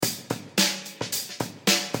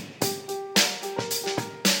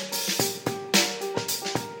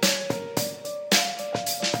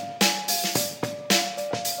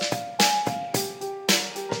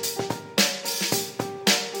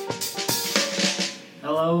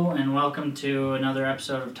Hello and welcome to another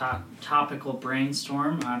episode of Topical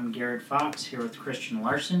Brainstorm. I'm Garrett Fox here with Christian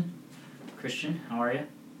Larson. Christian, how are you?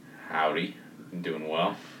 Howdy. I'm doing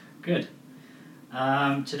well. Good.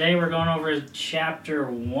 Today we're going over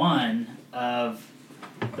Chapter 1 of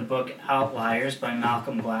the book Outliers by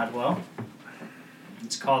Malcolm Gladwell.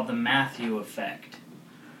 It's called The Matthew Effect.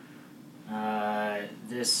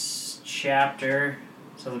 This chapter,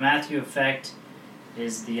 so the Matthew Effect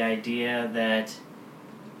is the idea that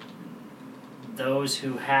those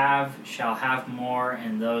who have shall have more,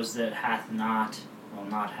 and those that hath not will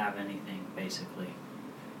not have anything, basically.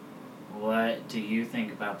 What do you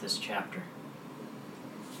think about this chapter?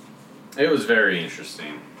 It was very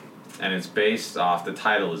interesting. And it's based off, the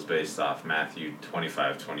title is based off Matthew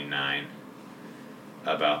 25:29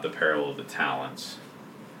 about the parable of the talents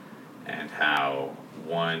and how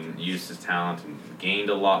one used his talent and gained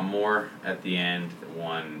a lot more at the end.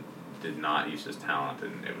 One did not use his talent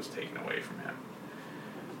and it was taken away from him,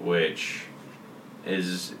 which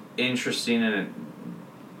is interesting. And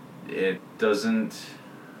it doesn't,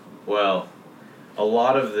 well, a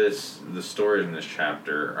lot of the stories in this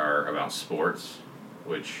chapter are about sports,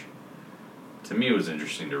 which to me was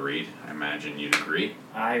interesting to read. I imagine you'd agree.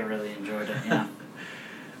 I really enjoyed it, yeah.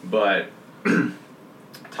 But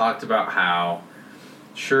talked about how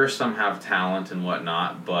sure, some have talent and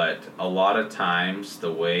whatnot, but a lot of times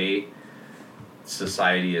the way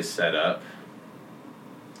society is set up,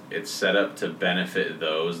 it's set up to benefit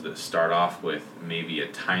those that start off with maybe a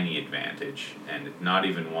tiny advantage, and not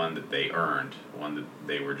even one that they earned, one that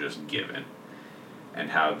they were just given, and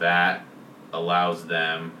how that allows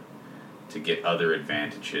them to get other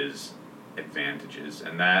advantages,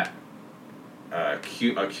 and that a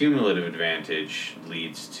cumulative advantage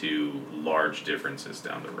leads to large differences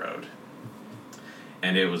down the road.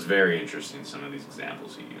 And it was very interesting, some of these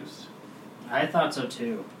examples he used. I thought so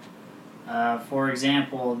too. For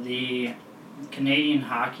example, the Canadian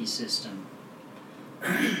hockey system.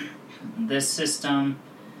 This system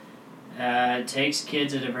takes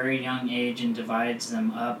kids at a very young age and divides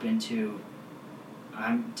them up into,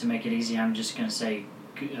 to make it easy, I'm just going to say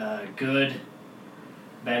good,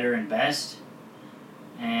 better, and best.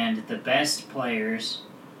 And the best players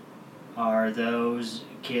are those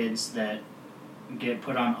kids that get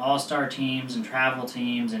put on all-star teams and travel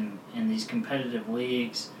teams and in these competitive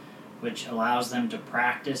leagues, which allows them to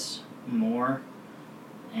practice more.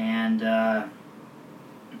 And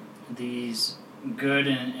these good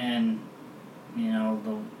and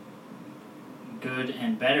the good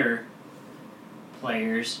and better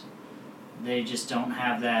players, they just don't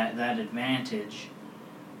have that advantage.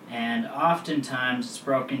 And oftentimes it's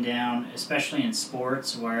broken down, especially in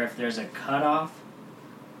sports, where if there's a cutoff,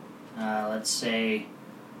 let's say,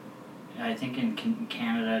 I think in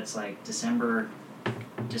Canada it's like December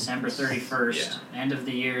 31st, yeah. End of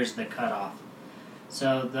the year is the cutoff.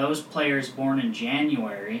 So those players born in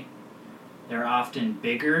January, they're often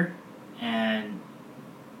bigger and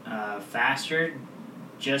faster,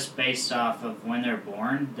 just based off of when they're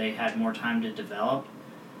born. They had more time to develop.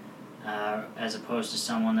 As opposed to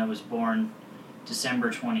someone that was born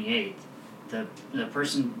December 28th. The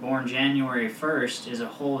person born January 1st is a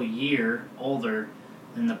whole year older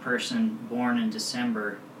than the person born in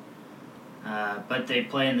December, but they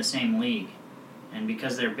play in the same league. And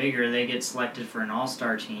because they're bigger, they get selected for an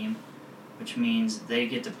all-star team, which means they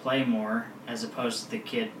get to play more, as opposed to the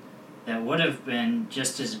kid that would have been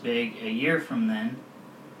just as big a year from then,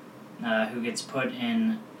 who gets put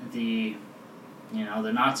in the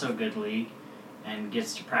not-so-good league and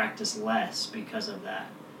gets to practice less because of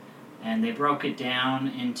that. And they broke it down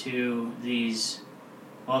into these,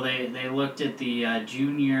 they looked at the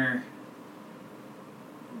junior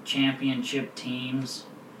championship teams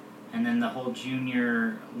and then the whole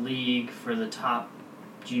junior league for the top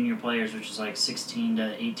junior players, which is like 16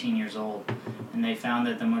 to 18 years old. And they found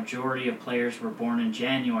that the majority of players were born in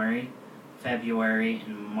January, February,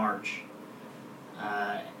 and March.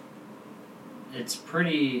 It's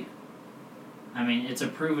a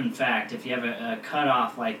proven fact. If you have a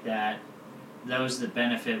cutoff like that, those that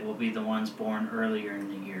benefit will be the ones born earlier in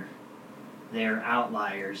the year. They're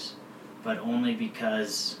outliers, but only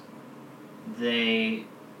because they,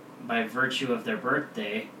 by virtue of their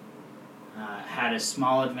birthday, had a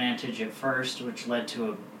small advantage at first, which led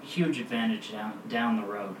to a huge advantage down the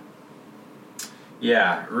road.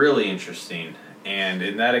 Yeah, really interesting. And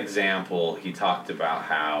in that example, he talked about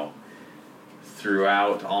how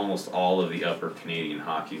throughout almost all of the upper Canadian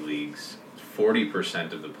hockey leagues,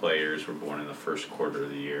 40% of the players were born in the first quarter of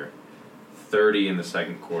the year, 30 in the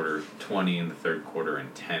second quarter, 20 in the third quarter,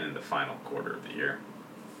 and 10 in the final quarter of the year.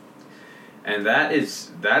 And that's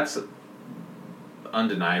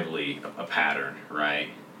undeniably a pattern, right?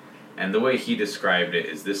 And the way he described it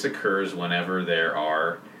is this occurs whenever there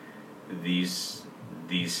are these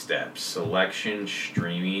steps: selection,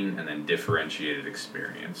 streaming, and then differentiated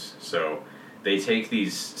experience. So they take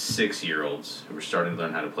these 6-year-olds who are starting to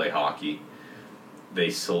learn how to play hockey. They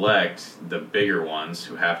select the bigger ones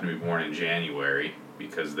who happen to be born in January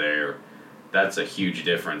because that's a huge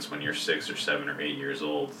difference when you're 6 or 7 or 8 years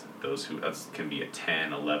old. That can be a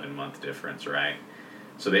 10, 11 month difference, right?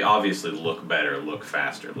 So they obviously look better, look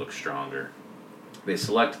faster, look stronger. They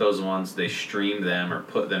select those ones, they stream them or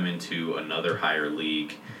put them into another higher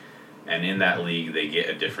league, and in that league they get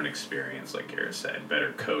a different experience, like Garrett said,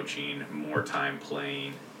 better coaching, more time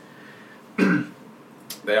playing.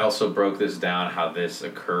 They also broke this down how this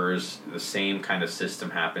occurs. The same kind of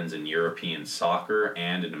system happens in European soccer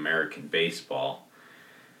and in American baseball.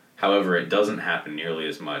 However, it doesn't happen nearly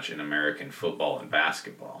as much in American football and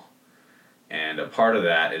basketball. And a part of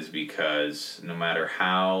that is because no matter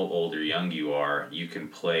how old or young you are, you can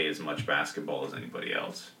play as much basketball as anybody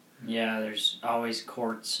else. Yeah, there's always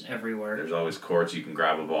courts everywhere. There's always courts. You can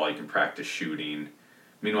grab a ball, you can practice shooting.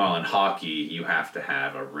 Meanwhile, in hockey, you have to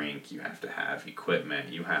have a rink, you have to have equipment,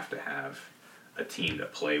 you have to have a team to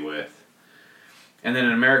play with. And then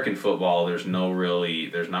in American football, there's not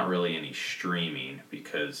really any streaming,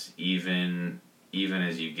 because even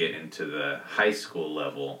as you get into the high school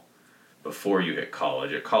level, before you hit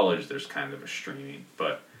college, at college there's kind of a streaming,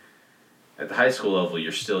 but at the high school level,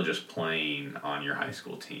 you're still just playing on your high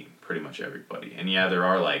school team, pretty much everybody. And yeah, there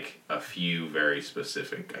are like a few very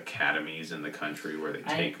specific academies in the country where they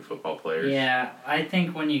take football players. Yeah, I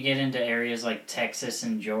think when you get into areas like Texas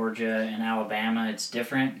and Georgia and Alabama, it's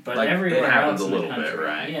different. But like, everywhere it happens else a little in the country, bit,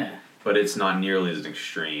 right? Yeah. But it's not nearly as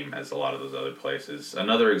extreme as a lot of those other places.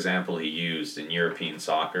 Another example he used in European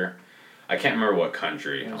soccer, I can't remember what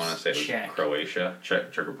country. I want to say it was Croatia,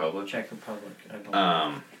 Czech Republic. Czech Republic, I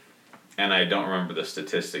believe. And I don't remember the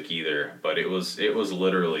statistic either, but it was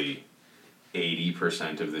literally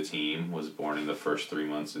 80% of the team was born in the first 3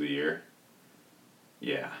 months of the year.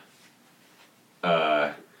 Yeah.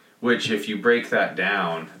 Which, if you break that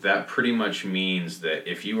down, that pretty much means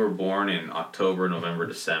that if you were born in October, November,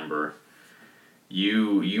 December,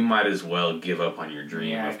 you might as well give up on your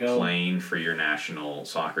dream of playing for your national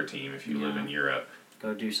soccer team if you live in Europe.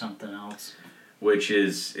 Go do something else. Which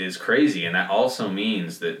is crazy, and that also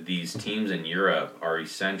means that these teams in Europe are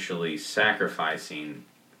essentially sacrificing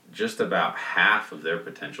just about half of their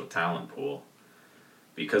potential talent pool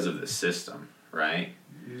because of the system, right?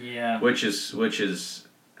 Yeah. Which is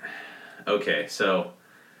okay. So,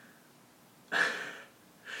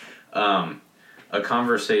 a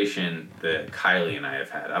conversation that Kylie and I have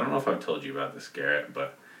had. I don't know if I've told you about this, Garrett,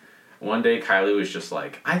 but one day Kylie was just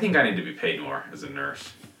like, "I think I need to be paid more as a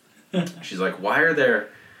nurse." She's like, why are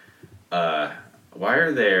there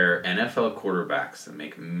NFL quarterbacks that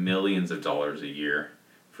make millions of dollars a year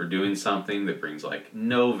for doing something that brings like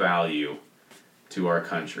no value to our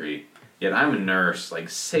country? Yet I'm a nurse, like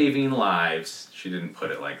saving lives. She didn't put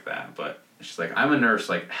it like that, but she's like, I'm a nurse,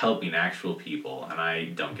 like helping actual people, and I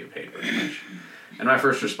don't get paid very much. And my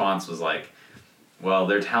first response was like, well,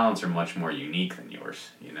 their talents are much more unique than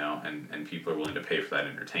yours, and people are willing to pay for that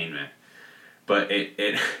entertainment. But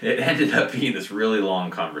it ended up being this really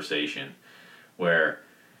long conversation where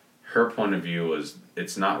her point of view was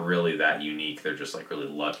it's not really that unique. They're just like really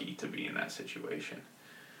lucky to be in that situation.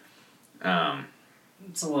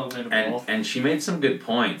 It's a little bit of both. And she made some good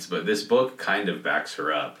points, but this book kind of backs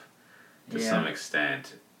her up to some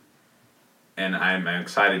extent. And I'm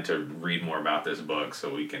excited to read more about this book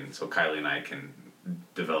so Kylie and I can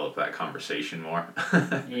develop that conversation more.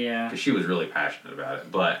 Yeah. Because she was really passionate about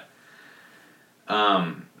it, but.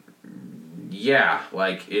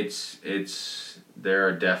 There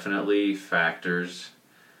are definitely factors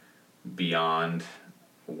beyond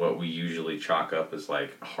what we usually chalk up as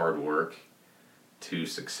like hard work to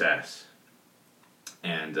success.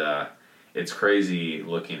 And it's crazy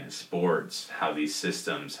looking at sports, how these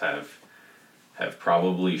systems have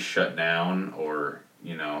probably shut down or,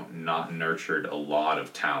 not nurtured a lot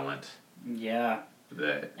of talent. Yeah.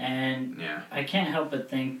 I can't help but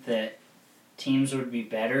think that teams would be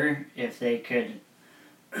better if they could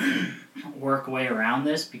work a way around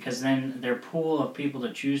this, because then their pool of people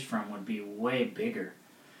to choose from would be way bigger.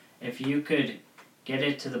 If you could get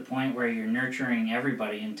it to the point where you're nurturing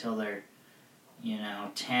everybody until they're,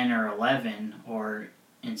 10 or 11, or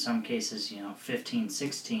in some cases, 15,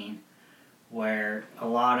 16, where a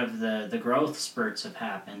lot of the growth spurts have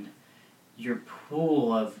happened, your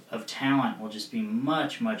pool of talent will just be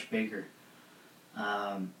much, much bigger.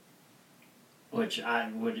 which I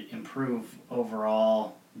would improve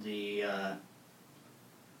overall the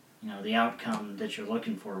the outcome that you're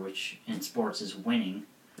looking for, which in sports is winning.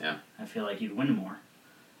 Yeah. I feel like you'd win more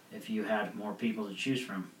if you had more people to choose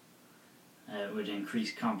from. It would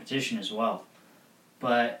increase competition as well.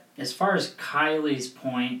 But as far as Kylie's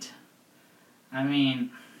point, I mean,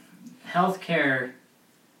 healthcare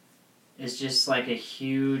is just like a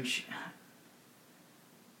huge...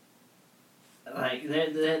 Like,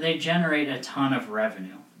 they generate a ton of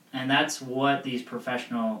revenue. And that's what these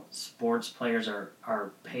professional sports players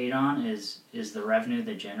are paid on, is the revenue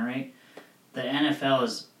they generate. The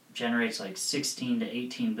NFL generates like $16 to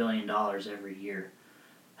 $18 billion every year.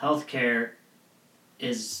 Healthcare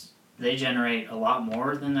they generate a lot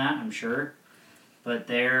more than that, I'm sure. But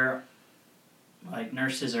like,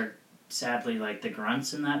 nurses are sadly like the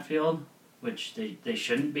grunts in that field, which they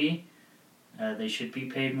shouldn't be. They should be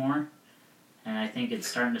paid more. And I think it's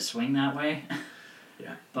starting to swing that way.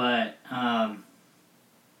 Yeah. But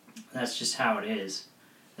that's just how it is.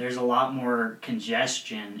 There's a lot more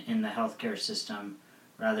congestion in the healthcare system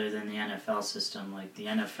rather than the NFL system. Like the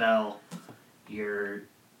NFL, you're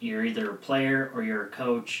either a player or you're a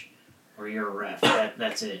coach or you're a ref.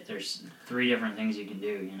 That's it. There's 3 different things you can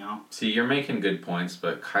do, See, you're making good points,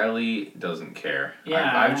 but Kylie doesn't care.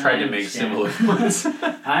 Yeah, I've tried to make similar points.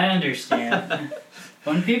 I understand.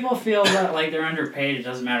 When people feel like they're underpaid, it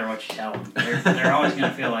doesn't matter what you tell them. They're always going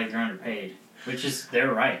to feel like they're underpaid, which is,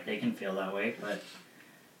 they're right. They can feel that way, but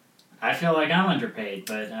I feel like I'm underpaid,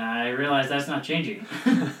 but I realize that's not changing.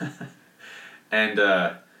 And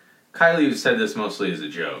Kylie said this mostly as a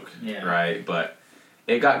joke, right? But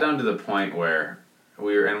it got down to the point where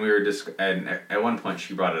and at one point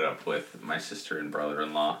she brought it up with my sister and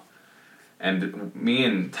brother-in-law. And me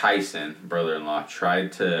and Tyson, brother-in-law,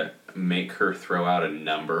 tried to make her throw out a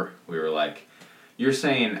number. We were like, you're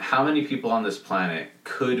saying how many people on this planet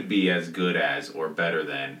could be as good as or better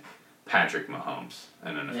than Patrick Mahomes,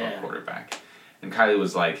 an NFL quarterback? And Kylie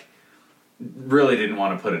was like, really didn't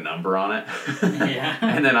want to put a number on it. Yeah.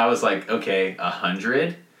 And then I was like, okay,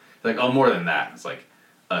 100? Like, oh, more than that. It's like,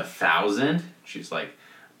 1,000? She's like,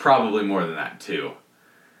 probably more than that, too.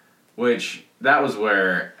 Which, that was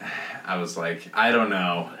where I was like, I don't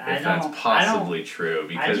know if that's possibly true.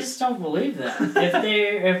 Because I just don't believe that.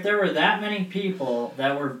 If there were that many people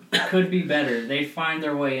that could be better, they'd find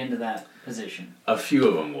their way into that position. A few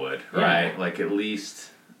of them would, right? Like, at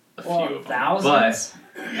least a few of them. Thousands?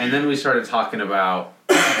 And then we started talking about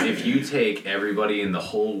if you take everybody in the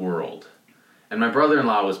whole world, and my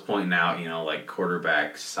brother-in-law was pointing out, like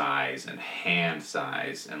quarterback size and hand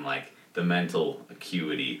size and like the mental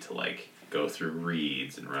acuity to like go through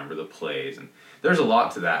reads and remember the plays, and there's a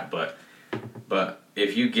lot to that, but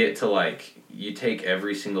if you get to like, you take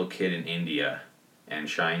every single kid in India and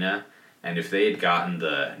China, and if they had gotten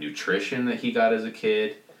the nutrition that he got as a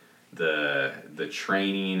kid, the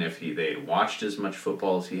training, if they had watched as much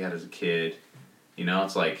football as he had as a kid,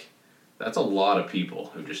 it's like, that's a lot of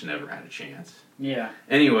people who just never had a chance. Yeah.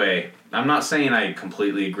 Anyway, I'm not saying I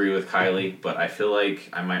completely agree with Kylie, but I feel like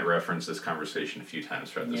I might reference this conversation a few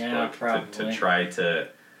times throughout this book to try to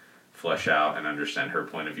flesh out and understand her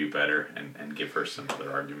point of view better and give her some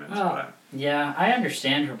other arguments. Yeah, I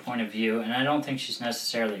understand her point of view, and I don't think she's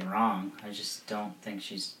necessarily wrong. I just don't think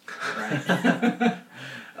she's right.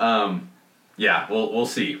 Yeah, we'll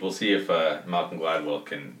see. We'll see if Malcolm Gladwell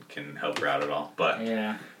can help her out at all. But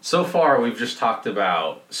yeah. So far, we've just talked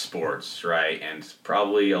about sports, right? And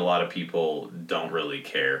probably a lot of people don't really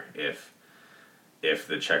care if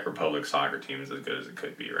the Czech Republic soccer team is as good as it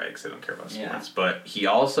could be, right? Because they don't care about sports. Yeah. But he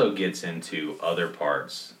also gets into other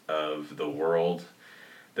parts of the world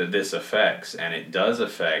that this affects, and it does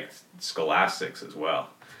affect scholastics as well.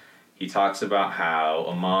 He talks about how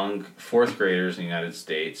among 4th graders in the United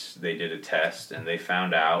States, they did a test, and they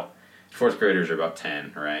found out, 4th graders are about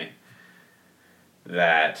 10, right?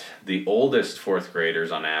 That the oldest 4th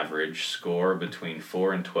graders on average score between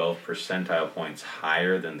 4 and 12 percentile points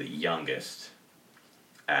higher than the youngest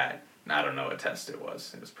at, I don't know what test it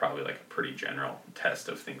was. It was probably like a pretty general test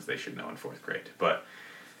of things they should know in 4th grade. But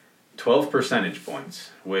 12 percentage points,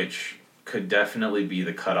 which could definitely be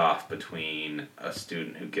the cutoff between a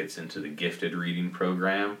student who gets into the gifted reading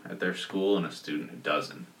program at their school and a student who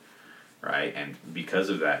doesn't, right? And because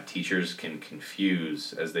of that, teachers can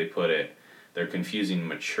confuse, as they put it, they're confusing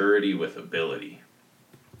maturity with ability.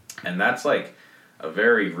 And that's like a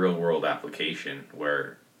very real-world application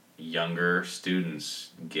where younger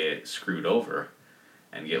students get screwed over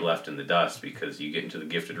and get left in the dust because you get into the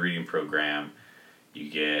gifted reading program, You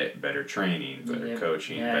get better training, better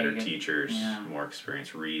coaching, better teachers, yeah. more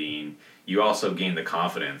experience reading. You also gain the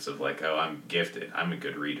confidence of like, oh, I'm gifted. I'm a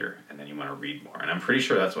good reader. And then you want to read more. And I'm pretty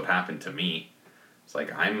sure that's what happened to me. It's like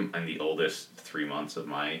I'm the oldest 3 months of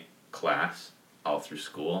my class all through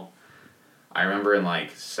school. I remember in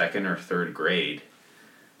like 2nd or 3rd grade,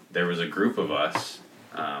 there was a group of us.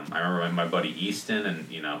 I remember my buddy Easton and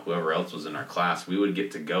whoever else was in our class. We would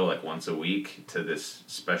get to go like once a week to this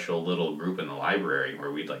special little group in the library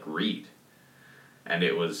where we'd like read, and I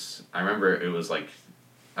remember it was like,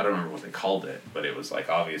 I don't remember what they called it, but it was like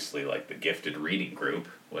obviously like the gifted reading group,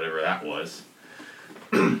 whatever that was.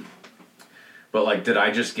 But like, did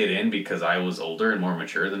I just get in because I was older and more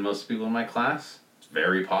mature than most people in my class? It's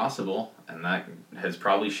very possible, and that has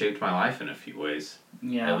probably shaped my life in a few ways.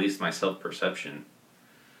 Yeah. At least my self-perception.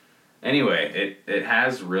 Anyway, it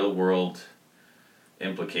has real-world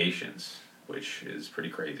implications, which is pretty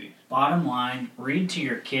crazy. Bottom line, read to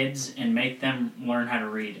your kids and make them learn how to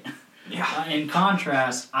read. Yeah. In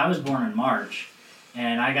contrast, I was born in March,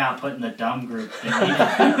 and I got put in the dumb group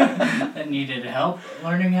that needed help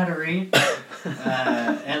learning how to read.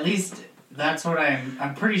 At least that's what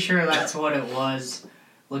I'm pretty sure that's what it was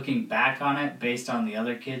looking back on it, based on the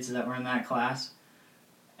other kids that were in that class.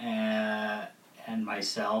 And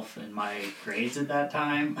myself and my grades at that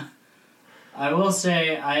time. I will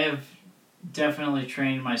say I have definitely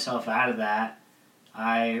trained myself out of that.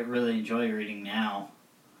 I really enjoy reading now,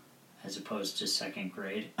 as opposed to 2nd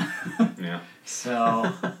grade. Yeah.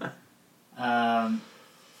 So,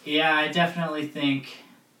 yeah, I definitely think...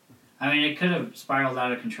 I mean, it could have spiraled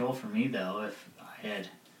out of control for me, though, if I had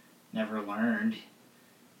never learned,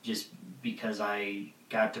 just because I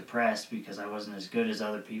got depressed because I wasn't as good as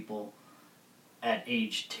other people at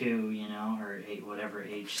age 2, or 8, whatever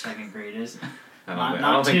age 2nd grade is. I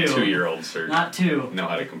don't think 2-year-olds not 2 know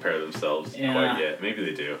how to compare themselves quite yet. Maybe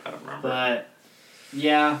they do. I don't remember. But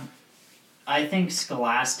yeah, I think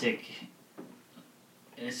scholastically,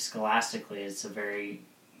 it's a very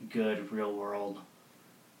good real world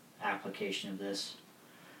application of this.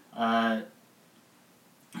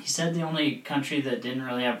 He said the only country that didn't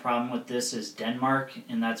really have a problem with this is Denmark,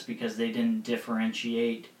 and that's because they didn't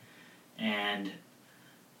differentiate and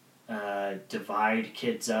divide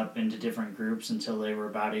kids up into different groups until they were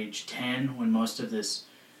about age 10, when most of this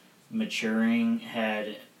maturing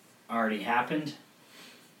had already happened.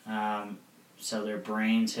 So their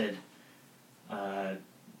brains had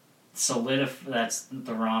that's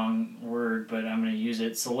the wrong word, but I'm going to use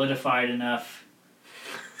it, solidified enough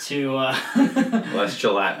to... less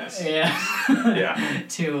gelatinous. Yeah. Yeah.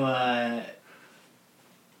 To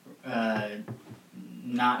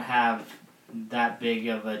not have that big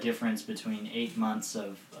of a difference between 8 months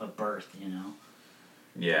of birth,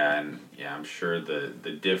 Yeah, and I'm sure the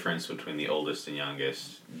difference between the oldest and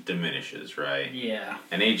youngest diminishes, right? Yeah.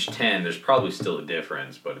 And age 10, there's probably still a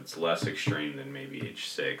difference, but it's less extreme than maybe age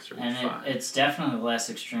 6 or age 5. It's definitely less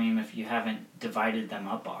extreme if you haven't divided them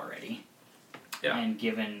up already. Yeah. And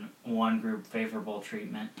given one group favorable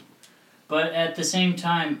treatment. But at the same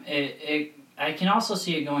time, I can also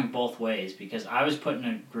see it going both ways, because I was put in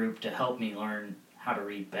a group to help me learn how to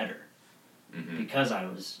read better, because I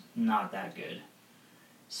was not that good.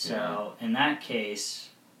 So, in that case,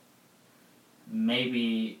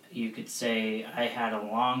 maybe you could say I had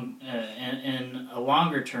in a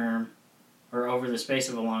longer term, or over the space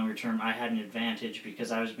of a longer term, I had an advantage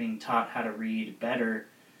because I was being taught how to read better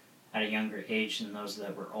at a younger age than those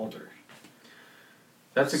that were older.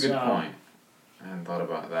 That's a good point. I hadn't thought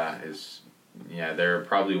about that. There are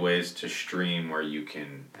probably ways to stream where you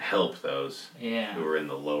can help those who are in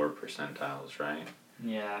the lower percentiles, right?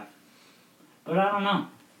 Yeah. But I don't know.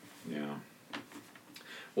 Yeah.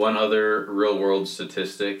 One other real-world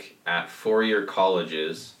statistic, at 4-year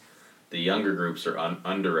colleges, the younger groups are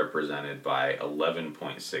underrepresented by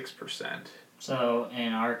 11.6%. So,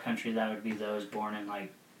 in our country, that would be those born in,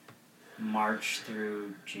 March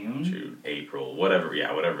through June? April, whatever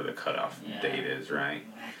the cutoff date is, right?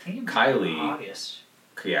 I think it's Kylie, August.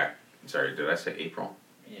 Yeah, sorry, did I say April?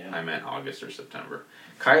 Yeah. I meant August or September.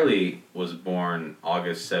 Kylie was born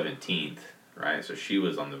August 17th, right? So she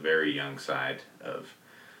was on the very young side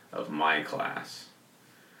of my class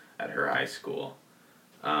at her high school.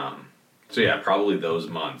 Probably those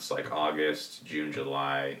months, like August, June,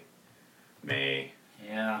 July, May.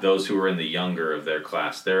 Yeah. Those who were in the younger of their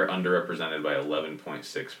class, they're underrepresented by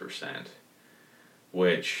 11.6%,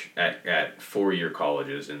 which at 4-year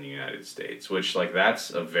colleges in the United States, which that's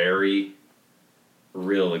a very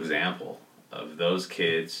real example of those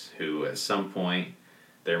kids who at some point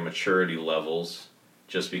their maturity levels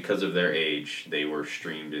just because of their age, they were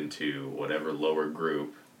streamed into whatever lower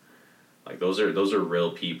group. Like those are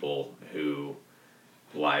real people who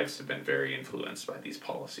lives have been very influenced by these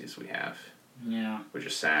policies we have. Yeah. Which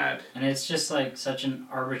is sad. And it's just like such an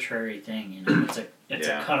arbitrary thing, you know. It's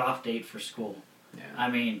a cutoff date for school. Yeah.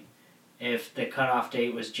 I mean, if the cutoff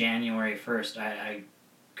date was January 1st, I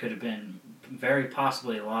could have been very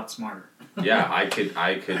possibly a lot smarter. Yeah,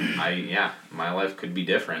 my life could be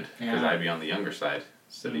different because I'd be on the younger side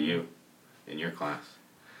instead of you in your class.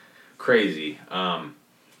 Crazy.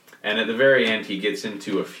 And at the very end, he gets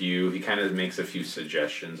into he kind of makes a few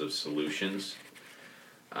suggestions of solutions.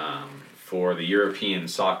 For the European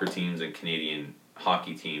soccer teams and Canadian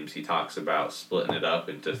hockey teams, he talks about splitting it up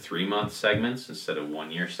into 3-month segments instead of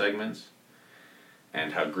 1-year segments.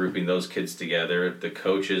 And how grouping those kids together, the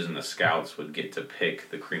coaches and the scouts would get to pick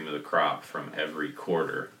the cream of the crop from every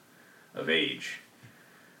quarter of age,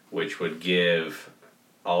 which would give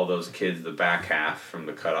all those kids the back half from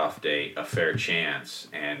the cutoff date a fair chance,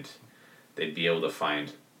 and they'd be able to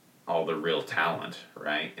find all the real talent,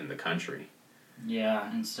 right, in the country. Yeah,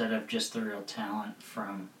 instead of just the real talent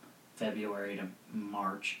from February to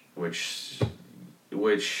March. Which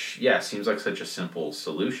seems like such a simple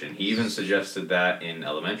solution. He even suggested that in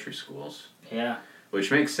elementary schools. Yeah. Which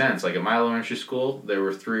makes sense. Like at my elementary school, there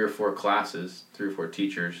were 3 or 4 classes, 3 or 4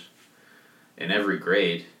 teachers in every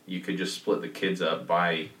grade. You could just split the kids up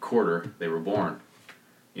by quarter they were born.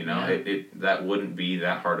 You know, that wouldn't be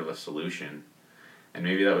that hard of a solution. And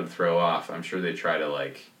maybe that would throw off. I'm sure they try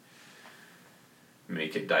to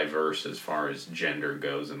make it diverse as far as gender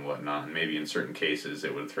goes and whatnot. And maybe in certain cases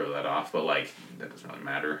it would throw that off, but that doesn't really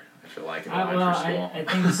matter. I feel like in elementary school. I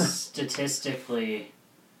think statistically,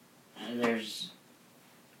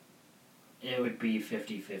 it would be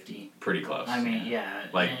 50-50. Pretty close. I mean, yeah.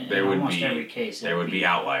 There would almost be every case. There would be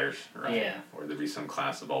outliers, right? Yeah. Or there'd be some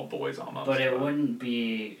class of all boys almost. But it wouldn't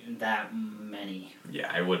be that many.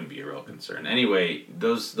 Yeah, it wouldn't be a real concern. Anyway,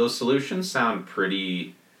 those solutions sound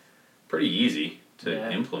pretty easy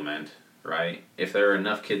to implement, right? If there are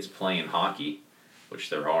enough kids playing hockey,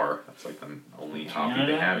 which there are, that's like the only hobby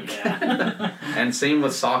they have. Yeah. And same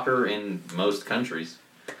with soccer in most countries.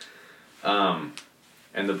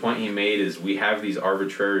 And the point he made is we have these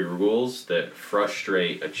arbitrary rules that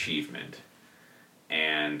frustrate achievement.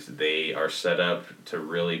 And they are set up to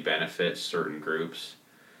really benefit certain groups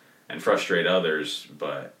and frustrate others,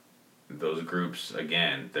 but those groups,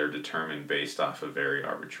 again, they're determined based off a very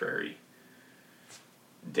arbitrary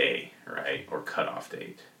day, right? Or cutoff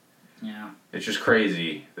date. Yeah. It's just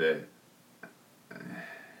crazy that...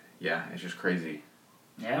 it's just crazy.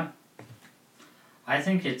 Yeah. I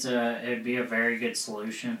think it'd be a very good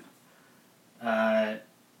solution. But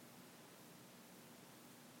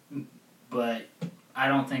I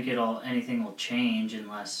don't think anything will change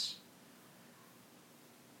unless...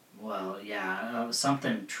 Well,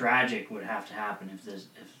 something tragic would have to happen if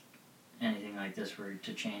anything like this were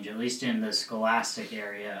to change, at least in the scholastic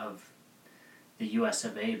area of the US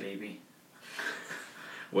of A, baby.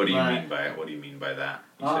 What do you mean by that?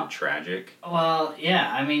 You said tragic? Well,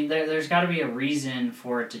 yeah, I mean, there's got to be a reason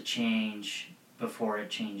for it to change before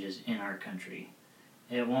it changes in our country.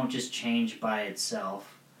 It won't just change by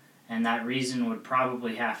itself, and that reason would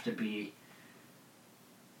probably have to be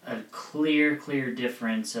a clear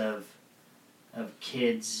difference of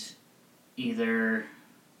kids either...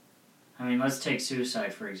 I mean, let's take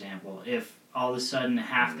suicide, for example. If all of a sudden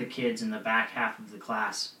half the kids in the back half of the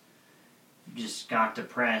class just got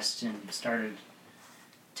depressed and started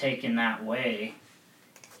taking that way,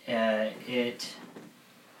 it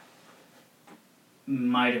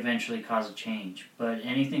might eventually cause a change. But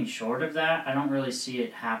anything short of that, I don't really see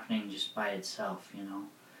it happening just by itself, you know.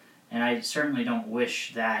 And I certainly don't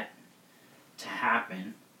wish that to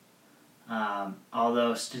happen.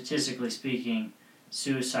 Although, statistically speaking,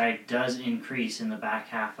 suicide does increase in the back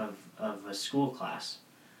half of a school class.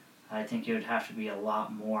 I think it would have to be a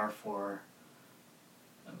lot more for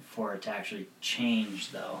it to actually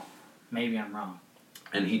change, though. Maybe I'm wrong.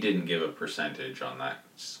 And he didn't give a percentage on that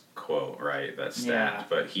quote, right? That stat. Yeah.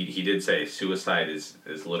 But he did say suicide is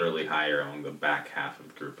literally higher among the back half of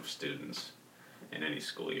a group of students in any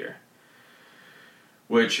school year.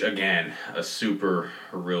 Which, again, a super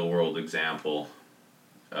real-world example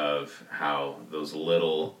of how the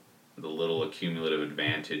little accumulative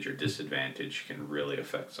advantage or disadvantage can really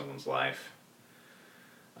affect someone's life.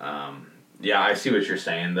 I see what you're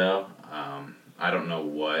saying, though. I don't know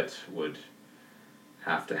what would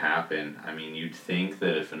have to happen. I mean, you'd think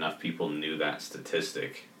that if enough people knew that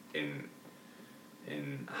statistic in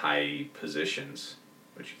high positions,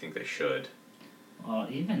 which you think they should. Well,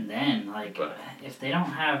 even then, like, But- if they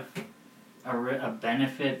don't have a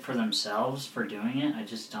benefit for themselves for doing it, I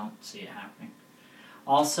just don't see it happening.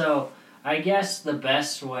 Also, I guess the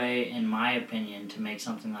best way, in my opinion, to make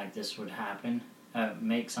something like this would happen,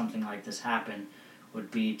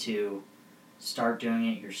 would be to start doing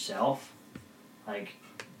it yourself. Like,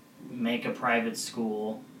 make a private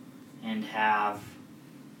school and have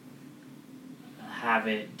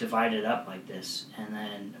it divided up like this, and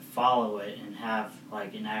then follow it and have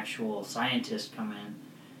like an actual scientist come in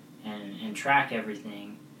and track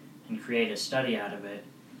everything and create a study out of it,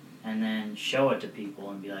 and then show it to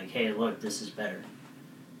people and be like, hey, look, this is better.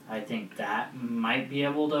 I think that might be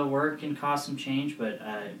able to work and cause some change, but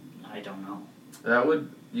I don't know. That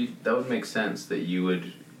would make sense that you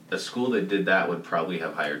would. A school that did that would probably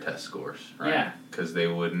have higher test scores, right? Yeah. Because they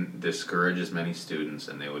wouldn't discourage as many students,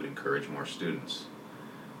 and they would encourage more students.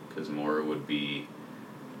 Because more would be,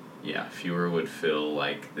 fewer would feel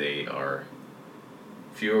like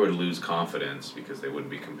fewer would lose confidence because they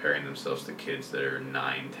wouldn't be comparing themselves to kids that are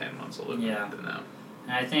 9-10 months older than them.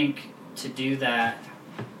 And I think to do that,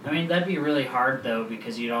 I mean, that'd be really hard though,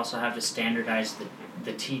 because you'd also have to standardize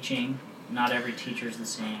the teaching. Not every teacher's the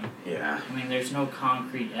same. Yeah. I mean, there's no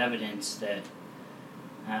concrete evidence that.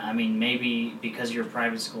 I mean, maybe because you're a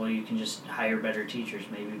private school, you can just hire better teachers.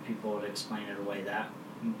 Maybe people would explain it away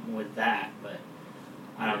with that, but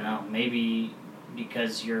I don't know. Maybe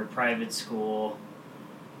because you're a private school,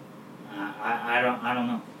 I don't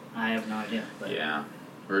know. I have no idea. But yeah.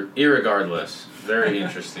 Irregardless, very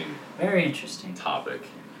interesting. Very interesting topic.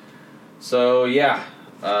 So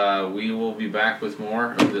we will be back with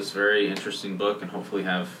more of this very interesting book and hopefully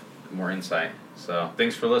have more insight. So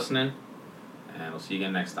thanks for listening, and we'll see you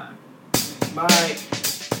again next time. Bye.